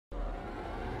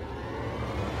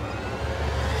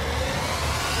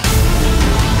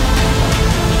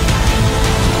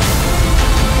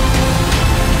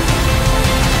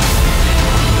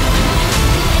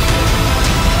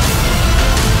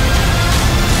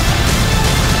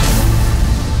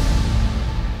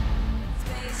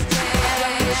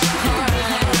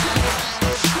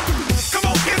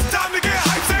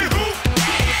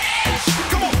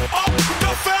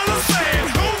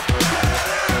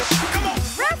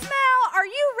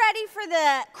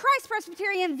Christ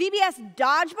Presbyterian VBS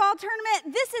dodgeball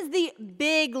tournament. This is the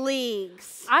big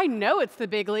leagues. I know it's the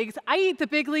big leagues. I eat the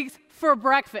big leagues for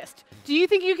breakfast. Do you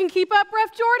think you can keep up,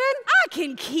 Ref Jordan? I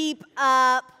can keep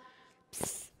up.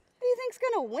 Psst, who do you think's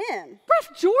gonna win?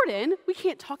 Ref Jordan, we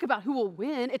can't talk about who will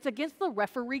win. It's against the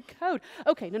referee code.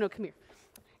 Okay, no, come here.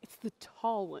 It's the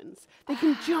tall ones. They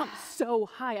can jump so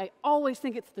high. I always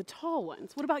think it's the tall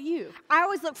ones. What about you? I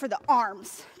always look for the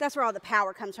arms. That's where all the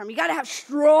power comes from. You gotta have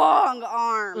strong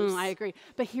arms. I agree.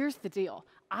 But here's the deal.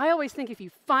 I always think if you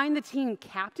find the team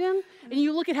captain and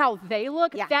you look at how they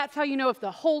look, that's how you know if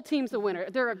the whole team's a winner.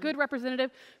 They're a good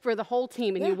representative for the whole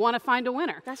team, and you want to find a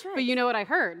winner. That's right. But you know what I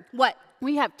heard? What?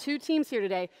 We have 2 teams here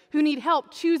today who need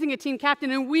help choosing a team captain,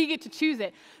 and we get to choose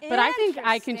it. But I think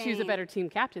I can choose a better team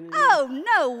captain than you. Oh,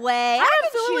 no way. I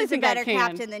absolutely can choose a better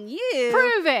captain than you.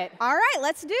 Prove it. All right,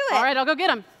 let's do it. All right, I'll go get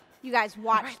him. You guys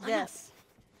watch this.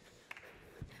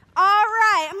 All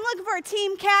right, I'm looking for a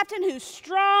team captain who's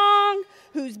strong,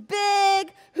 who's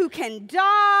big, who can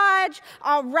dodge,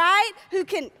 all right, who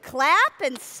can clap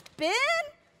and spin.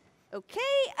 Okay,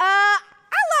 I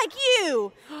like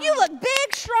you. You look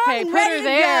big, strong, and ready to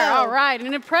go. All right,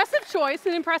 an impressive choice.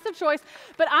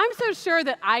 But I'm so sure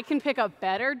that I can pick a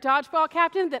better dodgeball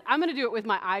captain that I'm going to do it with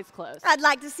my eyes closed. I'd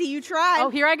like to see you try. Oh,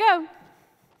 here I go.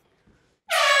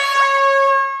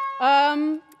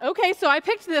 Okay, so I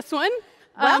picked this one.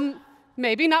 Well,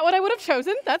 maybe not what I would have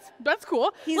chosen. That's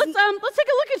cool. Let's take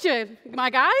a look at you, my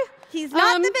guy. He's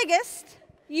not the biggest.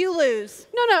 You lose.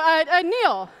 No,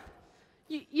 Neil.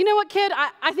 You know what, kid?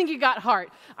 I think you got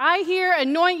heart. I here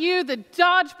anoint you the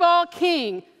dodgeball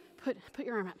king. Put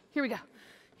your arm out. Here we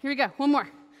go. One more.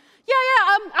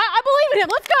 I believe in him.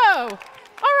 Let's go.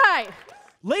 All right.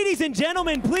 Ladies and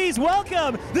gentlemen, please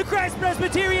welcome the Christ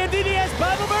Presbyterian VBS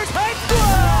Bible Verse Hype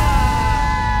Squad!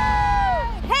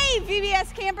 Hey,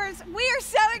 VBS campers, we are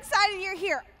so excited you're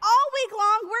here. All week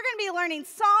long, we're going to be learning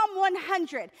Psalm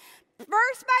 100,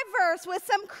 verse by verse with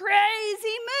some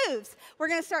crazy moves. We're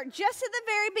going to start just at the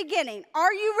very beginning.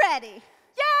 Are you ready?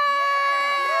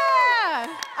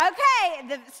 Yeah! Okay,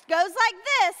 this goes like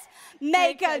this.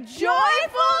 Make a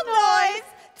joyful noise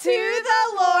to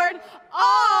the Lord,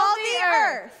 all the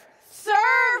earth.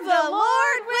 Serve the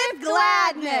Lord with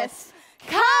gladness.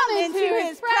 Come into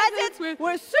his presence with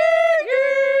singing.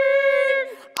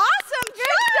 Awesome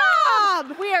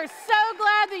job! We are so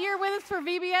glad that you're with us for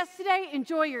VBS today.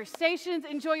 Enjoy your stations,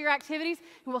 enjoy your activities,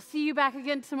 and we'll see you back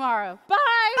again tomorrow. Bye!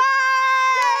 Bye!